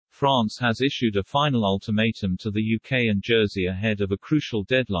France has issued a final ultimatum to the UK and Jersey ahead of a crucial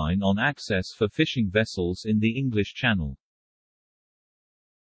deadline on access for fishing vessels in the English Channel.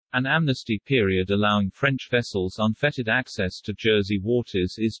 An amnesty period allowing French vessels unfettered access to Jersey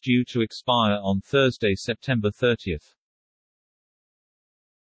waters is due to expire on Thursday, September 30.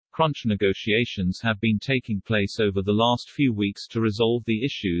 Crunch negotiations have been taking place over the last few weeks to resolve the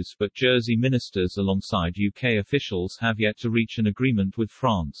issues, but Jersey ministers alongside UK officials have yet to reach an agreement with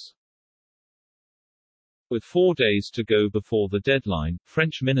France. With 4 days to go before the deadline,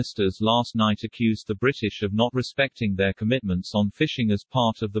 French ministers last night accused the British of not respecting their commitments on fishing as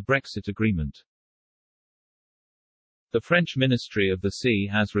part of the Brexit agreement. The French Ministry of the Sea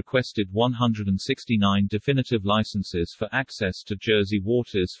has requested 169 definitive licenses for access to Jersey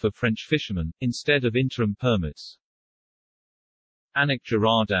waters for French fishermen, instead of interim permits. Annick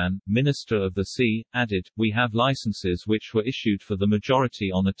Girardin, Minister of the Sea, added, "We have licenses which were issued for the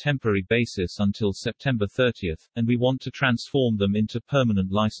majority on a temporary basis until September 30, and we want to transform them into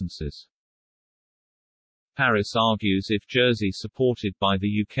permanent licenses." Paris argues if Jersey, supported by the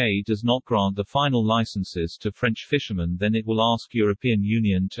UK, does not grant the final licenses to French fishermen, then it will ask European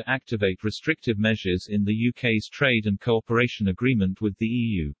Union to activate restrictive measures in the UK's trade and cooperation agreement with the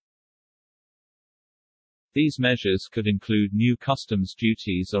EU. These measures could include new customs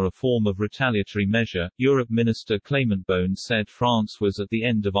duties or a form of retaliatory measure. Europe Minister Clément Beaune said France was at the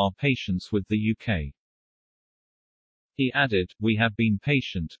end of our patience with the UK. He added, "We have been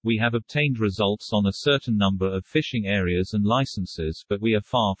patient, we have obtained results on a certain number of fishing areas and licenses, but we are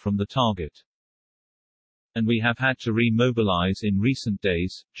far from the target. And we have had to re-mobilize in recent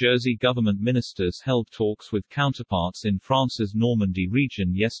days." Jersey government ministers held talks with counterparts in France's Normandy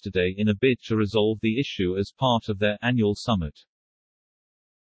region yesterday in a bid to resolve the issue as part of their annual summit.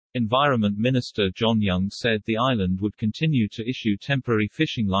 Environment Minister John Young said the island would continue to issue temporary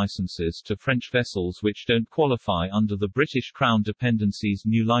fishing licenses to French vessels which don't qualify under the British Crown dependency's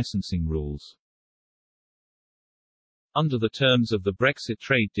new licensing rules. Under the terms of the Brexit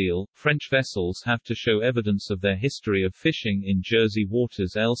trade deal, French vessels have to show evidence of their history of fishing in Jersey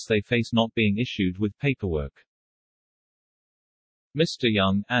waters, else they face not being issued with paperwork. Mr.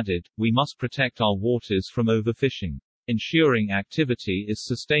 Young added, "We must protect our waters from overfishing. Ensuring activity is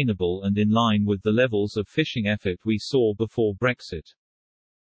sustainable and in line with the levels of fishing effort we saw before Brexit."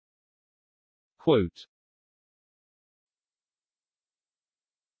 Quote,